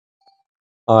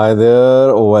Hi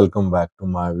there, welcome back to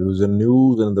my views and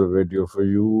news. Another video for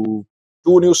you.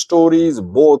 Two new stories,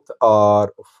 both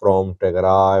are from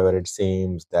Tigray, where it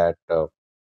seems that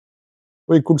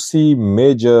we could see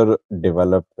major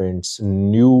developments,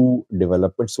 new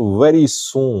developments very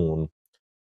soon.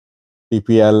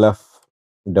 TPLF,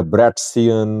 the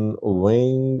Bratzian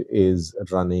wing, is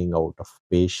running out of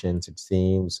patience. It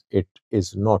seems it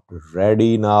is not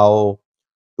ready now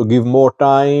to give more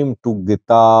time to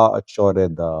Gita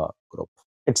Choreda group.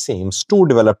 It seems two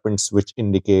developments which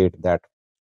indicate that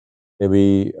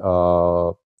maybe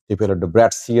Tipper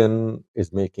Debratzian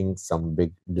is making some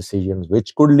big decisions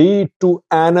which could lead to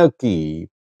anarchy,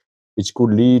 which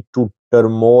could lead to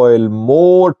turmoil,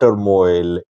 more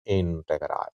turmoil in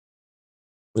Tigray.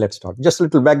 Let's start. Just a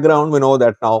little background. We know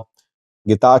that now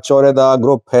Gita Choreda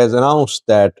group has announced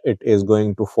that it is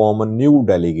going to form a new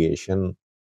delegation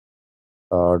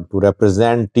to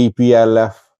represent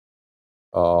TPLF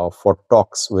for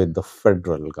talks with the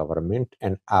federal government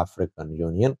and African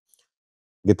Union.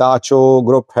 Gitacho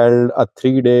group held a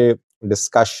 3-day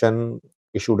discussion,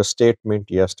 issued a statement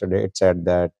yesterday. It said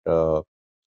that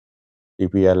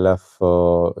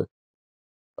TPLF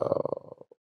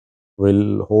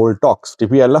will hold talks.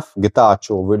 TPLF,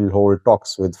 Gitacho will hold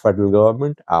talks with federal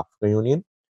government, African Union,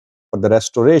 for the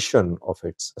restoration of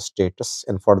its status,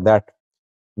 and for that,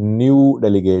 new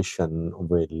delegation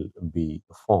will be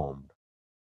formed.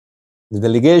 The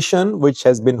delegation, which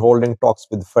has been holding talks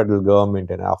with the federal government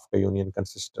and African Union,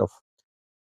 consists of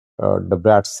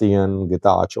Debratzian,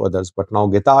 Getachew, others. But now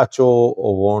Getachew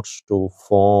wants to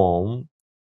form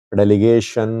a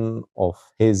delegation of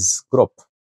his group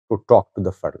to talk to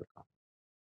the federal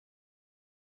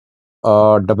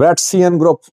government. Debratzian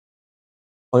group,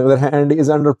 on the other hand, is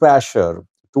under pressure.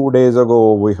 2 days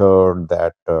ago, we heard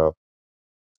that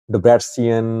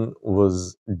Debratzian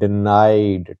was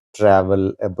denied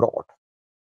travel abroad.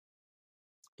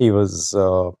 He was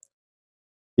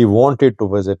he wanted to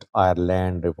visit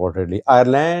Ireland reportedly.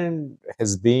 Ireland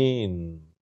has been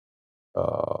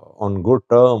on good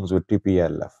terms with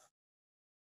TPLF.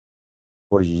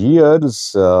 For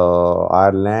years,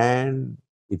 Ireland,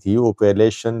 Ethiopia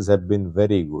relations have been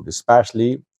very good,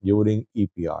 especially during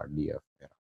EPRDF era.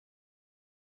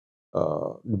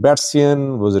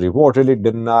 Batsian was reportedly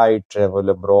denied travel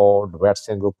abroad.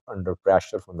 Batsian group under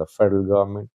pressure from the federal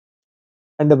government.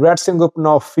 And the Bratzian group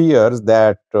now fears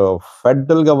that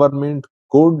federal government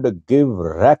could give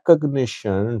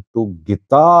recognition to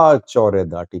Gita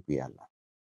Choreda TPLF.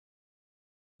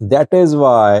 That is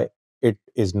why it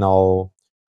is now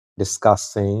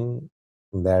discussing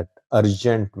that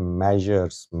urgent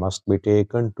measures must be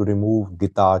taken to remove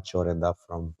Gita Choreda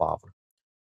from power.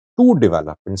 Two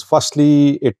developments.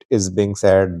 Firstly, it is being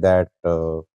said that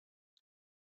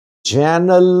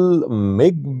General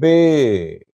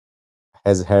Migbe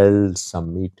has held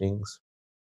some meetings.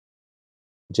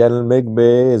 General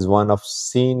Migbe is one of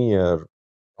senior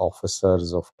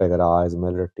officers of Tigray's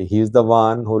military. He is the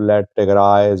one who led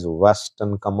Tigray's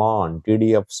Western Command,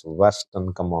 TDF's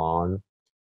Western Command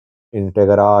in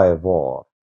Tigray war.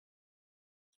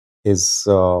 His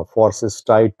forces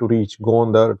tried to reach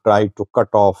Gondar, tried to cut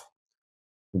off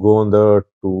Gondar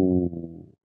to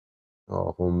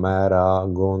Humera,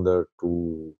 Gondar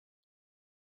to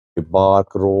the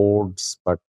Bark roads,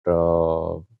 but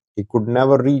he could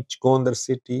never reach Gondar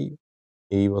city.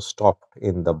 He was stopped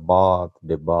in the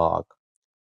Debark,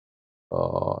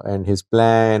 and his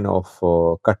plan of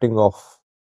cutting off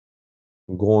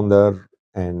Gondar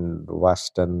and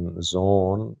Western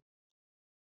zone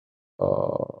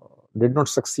did not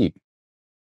succeed.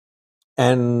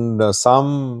 And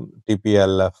some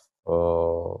TPLF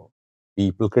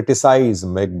people criticize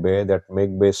Megbe that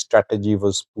Megbe's strategy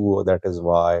was poor. That is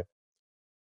why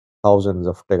thousands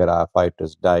of Tigray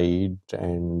fighters died.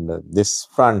 And this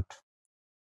front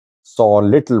saw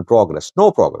little progress,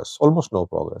 no progress, almost no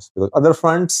progress, because other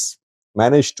fronts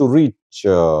managed to reach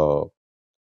Shoa.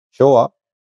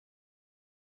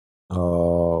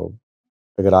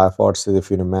 Tigray forces, if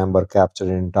you remember, captured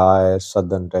entire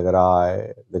southern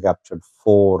Tigray. They captured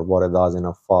 4 Boredas in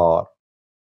Afar,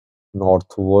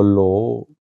 North Wollo,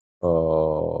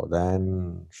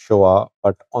 then Shoa.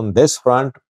 But on this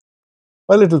front,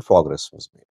 a little progress was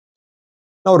made.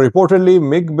 Now, reportedly,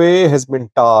 Migbe has been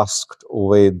tasked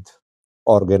with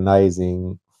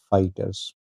organizing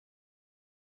fighters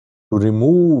to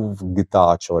remove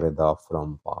Gita Choreda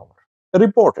from power.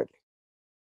 Reportedly,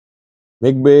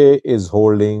 Migbe is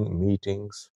holding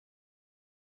meetings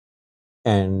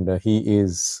and he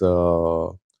is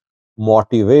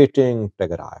motivating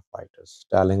Tigray fighters,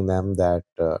 telling them that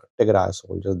Tigray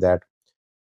soldiers that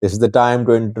this is the time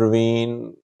to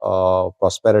intervene.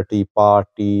 Prosperity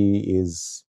Party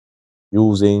is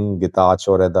using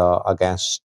Getachew Reda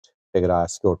against Tigray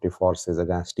security forces,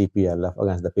 against TPLF,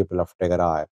 against the people of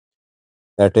Tigray.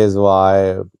 That is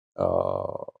why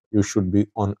you should be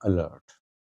on alert.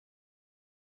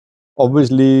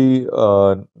 Obviously,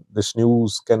 this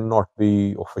news cannot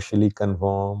be officially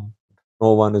confirmed.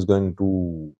 No one is going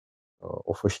to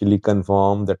officially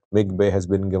confirm that Migbe has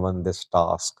been given this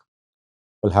task.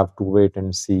 We'll have to wait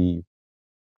and see.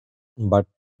 But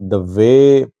the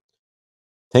way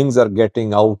things are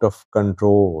getting out of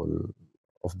control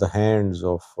of the hands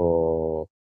of TPLF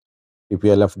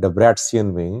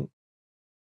Debrecen wing,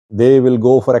 they will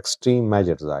go for extreme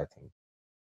measures, I think,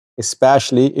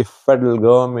 especially if federal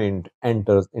government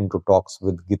enters into talks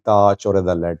with Gitach or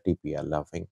other led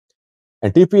TPLF wing.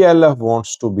 And TPLF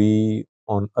wants to be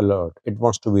on alert. It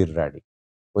wants to be ready.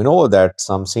 We know that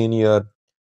some senior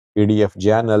PDF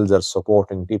channels are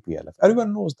supporting TPLF.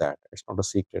 Everyone knows that. It's not a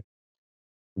secret.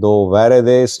 Though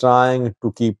Varade is trying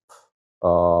to keep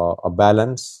a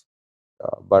balance,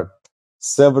 but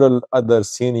several other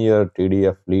senior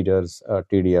TDF leaders,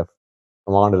 TDF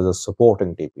commanders are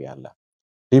supporting TPLF.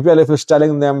 TPLF is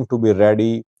telling them to be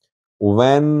ready.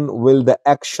 When will the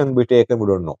action be taken? We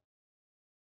don't know.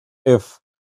 If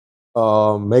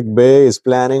Mekbey is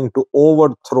planning to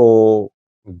overthrow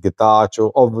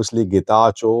Getachew, obviously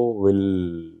Getachew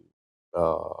will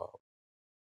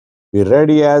be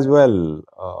ready as well.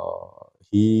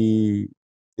 He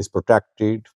is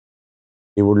protected.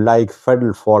 He would like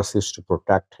federal forces to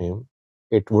protect him.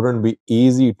 It wouldn't be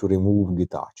easy to remove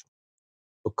Getachew.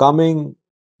 So coming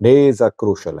days are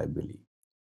crucial, I believe.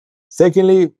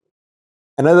 Secondly,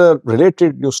 another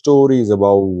related news story is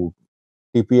about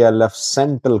TPLF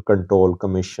Central Control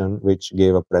Commission, which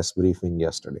gave a press briefing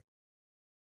yesterday.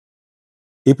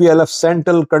 TPLF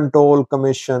Central Control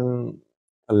Commission,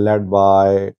 led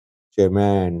by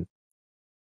Chairman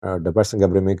Debrecen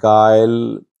Gabriel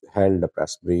Mikhail, held a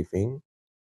press briefing.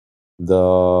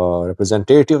 The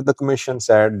representative of the commission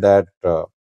said that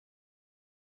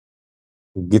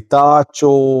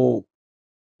Getachew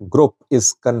group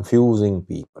is confusing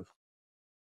people.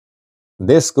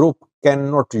 This group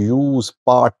cannot use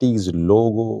party's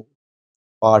logo,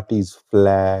 party's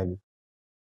flag,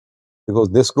 because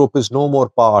this group is no more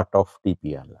part of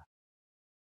TPLF.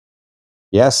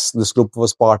 Yes, this group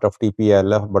was part of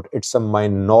TPLF, but it's a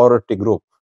minority group.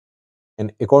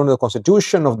 And according to the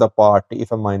constitution of the party,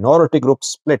 if a minority group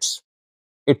splits,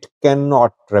 it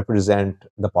cannot represent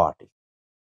the party.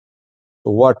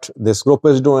 So what this group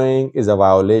is doing is a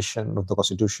violation of the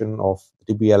constitution of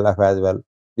TPLF as well.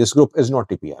 This group is not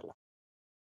TPLF.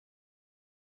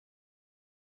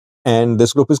 And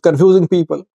this group is confusing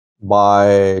people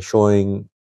by showing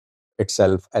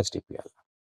itself as TPLF.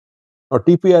 Now,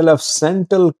 TPLF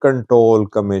Central Control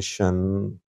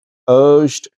Commission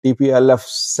urged TPLF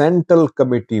Central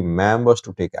Committee members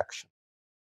to take action.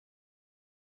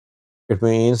 It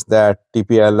means that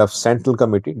TPLF Central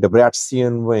Committee,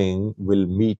 Debrecen wing, will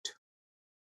meet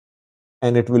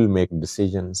and it will make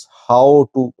decisions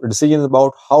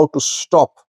about how to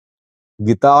stop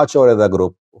Gitach or other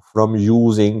group from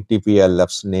using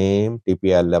TPLF's name,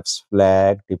 TPLF's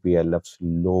flag, TPLF's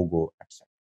logo, etc.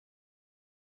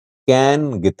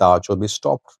 Can Getachew be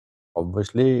stopped?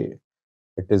 Obviously,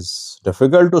 it is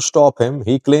difficult to stop him.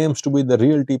 He claims to be the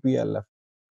real TPLF.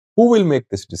 Who will make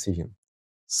this decision?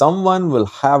 Someone will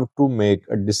have to make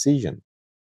a decision,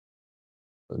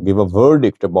 give a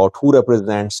verdict about who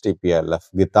represents TPLF,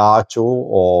 Getachew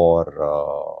or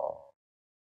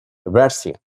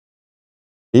Debrecen.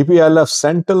 TPLF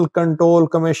Central Control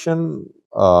Commission,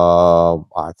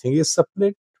 I think is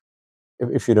split.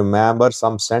 If you remember,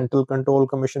 some Central Control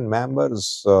Commission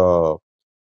members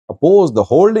opposed the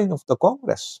holding of the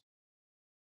Congress.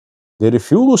 They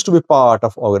refused to be part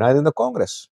of organizing the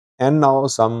Congress. And now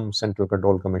some Central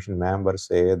Control Commission members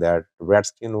say that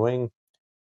Redskin wing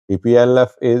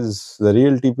TPLF is the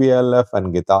real TPLF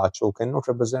and Getachew cannot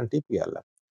represent TPLF.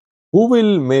 Who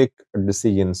will make a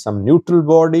decision? Some neutral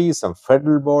body, some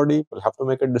federal body will have to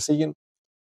make a decision,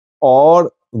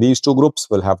 or these two groups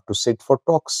will have to sit for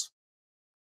talks,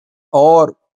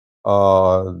 or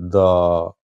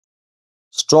the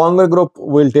stronger group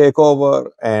will take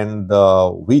over and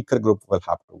the weaker group will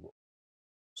have to go.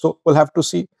 So we'll have to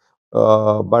see.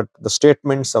 But the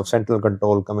statements of Central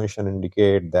Control Commission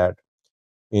indicate that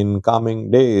in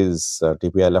coming days,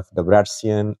 TPLF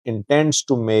Debrecen intends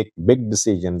to make big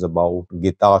decisions about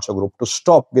Getachew group to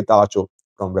stop Getachew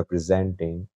from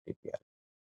representing TPLF.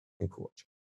 Thank you.